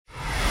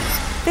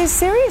There's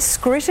serious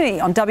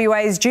scrutiny on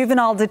WA's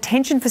juvenile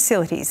detention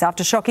facilities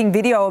after shocking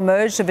video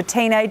emerged of a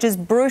teenager's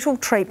brutal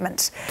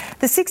treatment.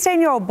 The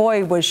 16-year-old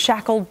boy was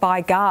shackled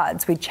by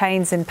guards with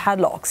chains and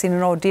padlocks in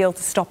an ordeal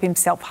to stop him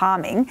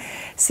self-harming.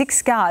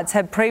 6 guards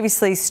had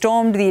previously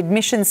stormed the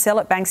admission cell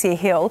at Banksia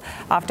Hill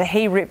after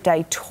he ripped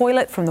a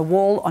toilet from the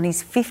wall on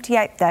his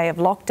 58th day of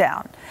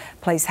lockdown.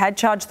 Police had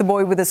charged the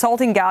boy with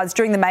assaulting guards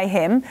during the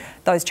mayhem.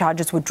 Those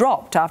charges were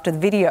dropped after the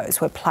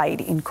videos were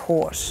played in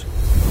court.